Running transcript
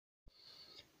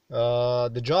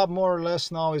The job more or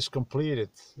less now is completed.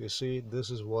 You see, this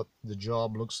is what the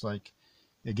job looks like.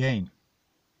 Again,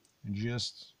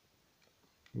 it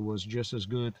was just as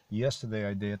good yesterday.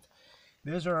 I did.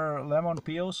 These are lemon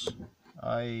peels.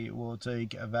 I will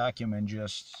take a vacuum and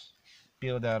just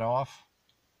peel that off,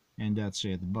 and that's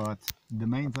it. But the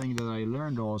main thing that I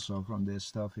learned also from this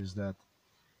stuff is that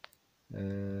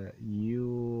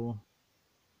you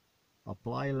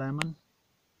apply lemon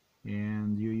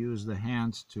and you use the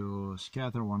hand to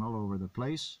scatter one all over the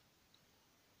place,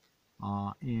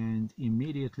 and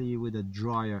immediately with a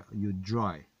dryer you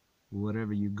dry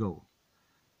wherever you go.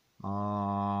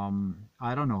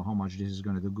 I don't know how much this is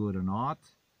going to do good or not.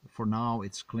 For now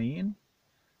it's clean.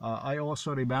 I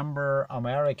also remember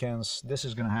Americans, this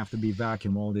is going to have to be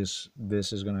vacuum. All this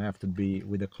is going to have to be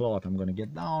with a cloth. I'm going to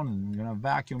get down and I'm going to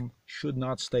vacuum. Should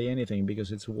not stay anything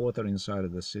because it's water inside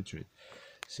of the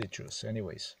citrus.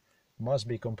 Anyways, must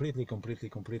be completely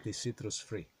citrus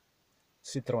free.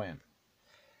 Citroen.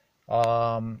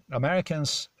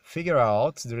 Americans figure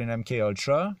out during MK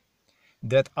Ultra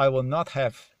that I will not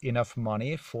have enough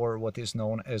money for what is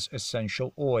known as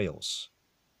essential oils.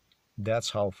 That's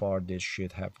how far this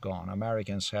shit have gone.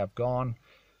 Americans have gone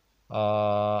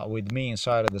with me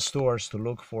inside of the stores to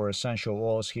look for essential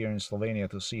oils here in Slovenia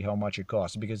to see how much it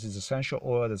costs, because it's essential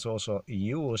oil that's also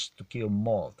used to kill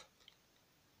mold.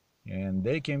 And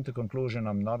they came to the conclusion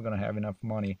I'm not going to have enough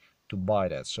money to buy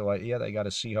that. So I got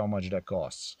to see how much that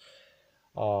costs.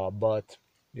 But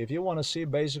if you want to see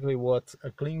basically what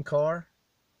a clean car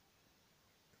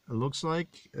looks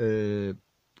like,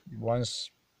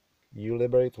 once you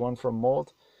liberate one from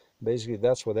mold, basically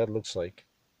that's what that looks like.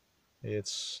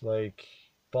 It's like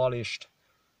polished.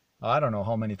 I don't know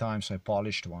how many times I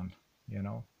polished one, you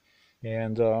know.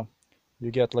 And you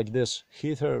get like this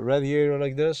heater radiator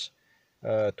like this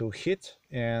to hit,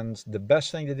 and the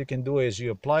best thing that you can do is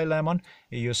you apply lemon,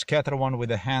 you scatter one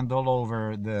with a hand all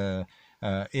over the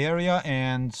area,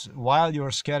 and while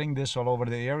you're scattering this all over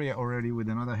the area already with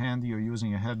another hand, you're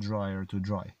using a hair dryer to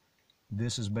dry.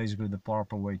 This is basically the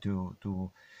proper way to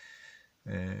do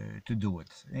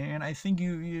it. And I think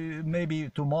you maybe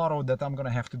tomorrow that I'm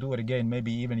gonna have to do it again,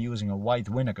 maybe even using a white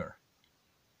vinegar.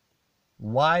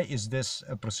 Why is this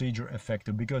a procedure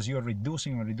effective? Because you're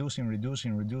reducing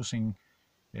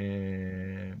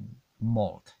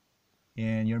mold,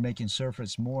 and you're making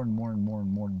surface more and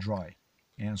more dry.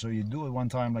 And so you do it one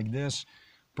time like this,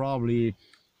 probably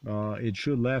it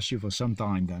should last you for some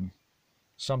time. Then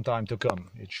some time to come,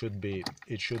 it should be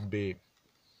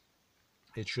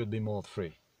mold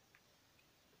free.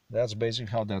 That's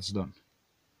basically how that's done.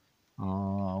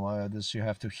 Well, this you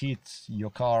have to heat your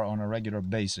car on a regular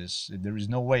basis. There is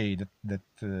no way that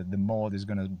the mold is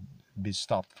going to be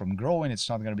stopped from growing. It's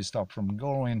not going to be stopped from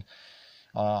growing.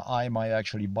 I might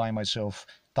actually buy myself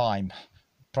time,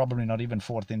 probably not even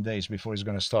 14 days before it's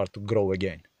going to start to grow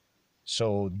again.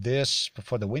 So this,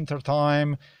 for the winter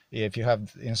time, if you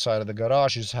have inside of the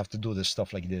garage, you just have to do this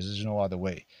stuff like this. There's no other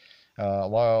way.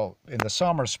 While in the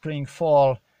summer, spring,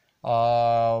 fall,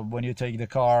 when you take the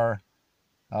car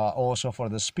also for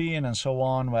the spin and so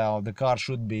on, well, the car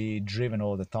should be driven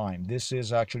all the time. This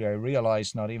is actually, I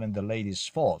realized, not even the lady's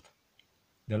fault.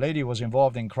 The lady was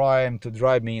involved in crime to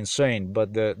drive me insane,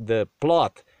 but the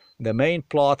main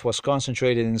plot was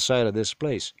concentrated inside of this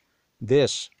place,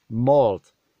 this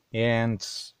mold. And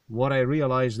what I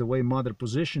realized, the way mother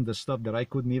positioned the stuff, that I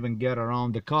couldn't even get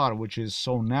around the car, which is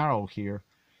so narrow here.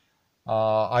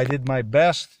 I did my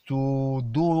best to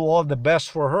do all the best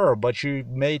for her, but she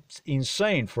made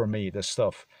insane for me, the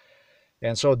stuff.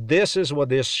 And so this is what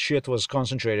this shit was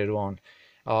concentrated on.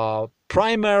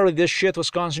 Primarily this shit was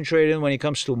concentrated when it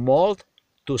comes to mold,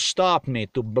 to stop me,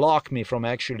 to block me from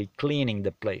actually cleaning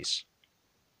the place.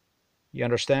 You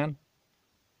understand?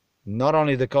 Not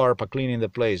only the car, but cleaning the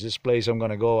place. This place I'm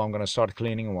gonna start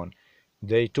cleaning one.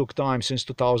 They took time since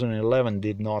 2011,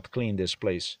 did not clean this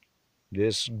place.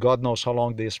 This, God knows how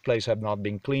long this place have not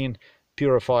been cleaned,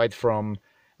 purified from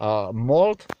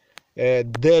mold,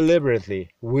 deliberately,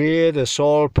 with a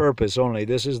sole purpose only.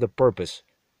 This is the purpose.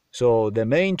 So the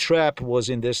main trap was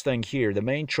in this thing here. The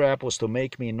main trap was to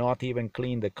make me not even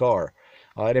clean the car.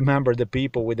 I remember the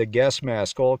people with the gas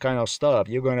mask, all kind of stuff.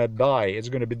 You're gonna die. It's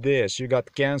gonna be this. You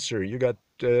got cancer. You got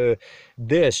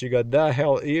this. You got that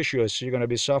health issues you're gonna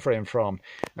be suffering from.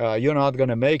 You're not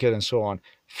gonna make it, and so on.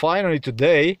 Finally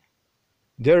today,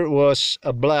 there was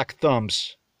a black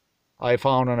thumbs I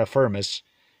found on a furnace.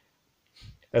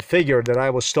 A figure that I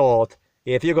was told,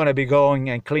 if you're going to be going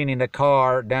and cleaning the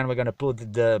car, then we're going to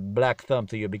put the black thumb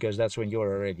to you, because that's when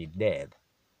you're already dead.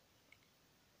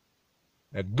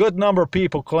 A good number of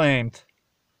people claimed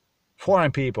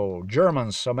foreign people,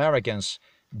 Germans, Americans,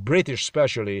 British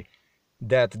especially,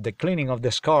 that the cleaning of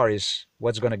this car is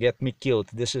what's going to get me killed.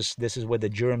 This is where the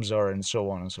germs are, and so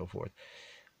on and so forth.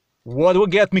 What will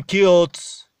get me killed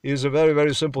is a very,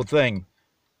 very simple thing.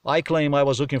 I claim I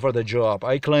was looking for the job.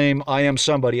 I claim I am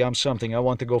somebody, I'm something. I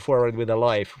want to go forward with a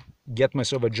life, get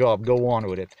myself a job, go on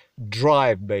with it.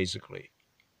 Drive, basically,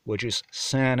 which is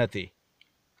sanity.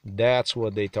 That's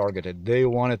what they targeted. They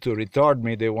wanted to retard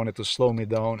me, they wanted to slow me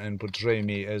down and portray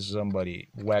me as somebody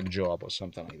whack job or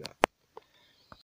something like that.